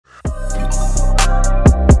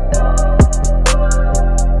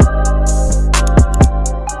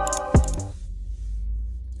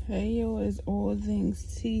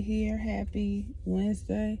Blessings T here. Happy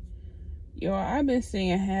Wednesday. Yo, I've been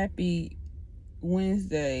saying happy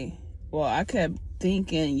Wednesday. Well, I kept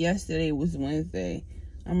thinking yesterday was Wednesday.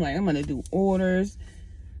 I'm like, I'm gonna do orders.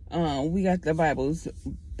 We got the Bible's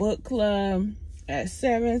book club at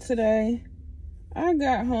 7 today. I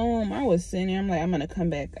got home. I was sitting there. I'm like, I'm gonna come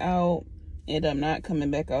back out. End up not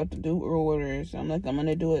coming back out to do orders. I'm like, I'm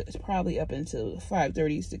gonna do it. It's probably up until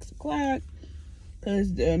 5:30, 6 o'clock.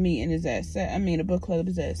 Because the meeting is at 7. The book club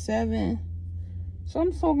is at 7. So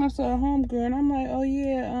I'm talking to a homegirl, and I'm like, oh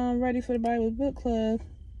yeah, I'm ready for the Bible book club.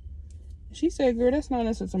 She said, girl, that's not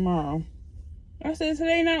until tomorrow. I said,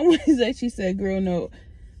 today not Wednesday. She said, girl, no,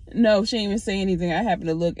 she didn't even say anything. I happened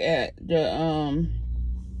to look at the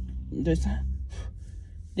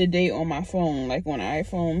date on my phone, like on the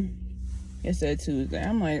iPhone. It said Tuesday.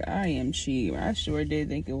 I'm like, I am cheap. I sure did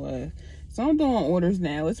think it was. So I'm doing orders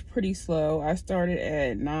now. It's pretty slow. I started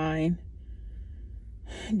at 9.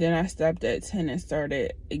 Then I stopped at 10 and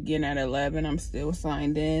started again at 11. I'm still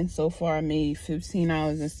signed in. So far, I made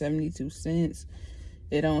 $15.72.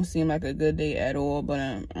 It don't seem like a good day at all, but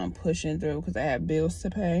I'm pushing through because I have bills to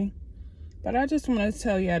pay. But I just want to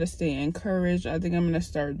tell you how to stay encouraged. I think I'm going to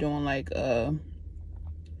start doing like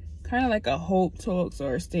kind of like a hope talks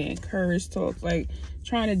or stay encouraged talks, like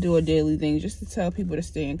trying to do a daily thing just to tell people to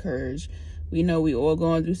stay encouraged. We know we all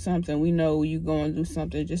going to do something. We know you going to do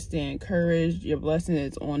something. Just stay encouraged. Your blessing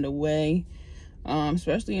is on the way,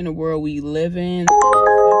 especially in the world we live in.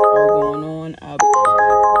 Stuff going on. I'll be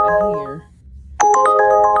back here.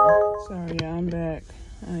 Sorry, I'm back.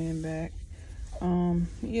 I am back.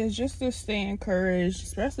 Yeah, just to stay encouraged,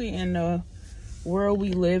 especially in the world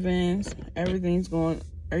we live in. Everybody's going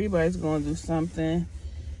to do something,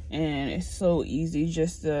 and it's so easy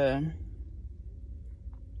just to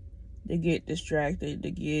get distracted,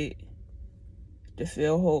 to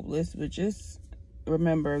feel hopeless. But just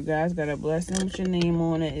remember, God's got a blessing with your name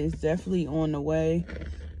on it. It's definitely on the way.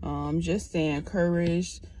 Just stay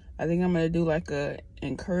encouraged. I think I'm gonna do like a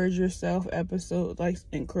encourage yourself episodes. So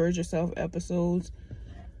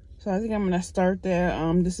I think I'm gonna start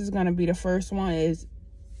that. This is gonna be the first one.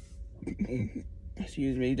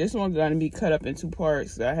 Excuse me. This one's gonna be cut up in 2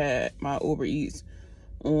 parts. I had my Uber Eats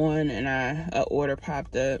on, and a order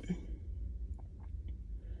popped up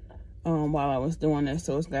while I was doing this,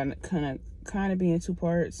 so it's gonna kind of be in 2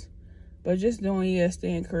 parts. But just doing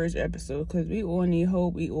stay encouraged episode, because we all need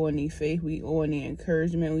hope, we all need faith, we all need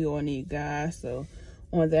encouragement, we all need God. So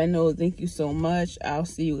on that note, thank you so much. I'll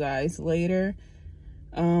see you guys later.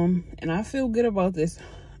 And I feel good about this.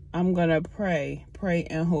 I'm gonna pray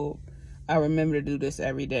and hope I remember to do this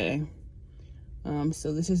every day.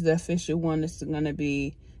 So this is the official one. This is gonna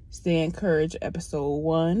be Stay Encouraged episode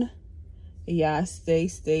 1. Y'all stay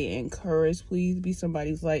encouraged. Please be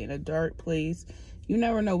somebody's light in a dark place. You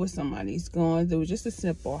never know what somebody's going through. Just a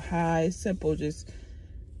simple hi, simple just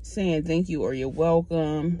saying thank you or you're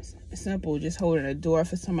welcome. Simple just holding a door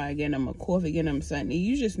for somebody, getting them a coffee, getting them something.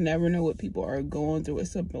 You just never know what people are going through. A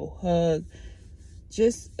simple hug.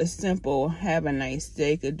 Just a simple have a nice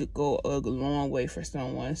day could go a long way for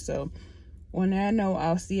someone. So on that note,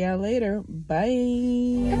 I'll see y'all later.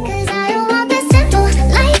 Bye. 'Cause I don't want the simple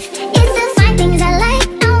life.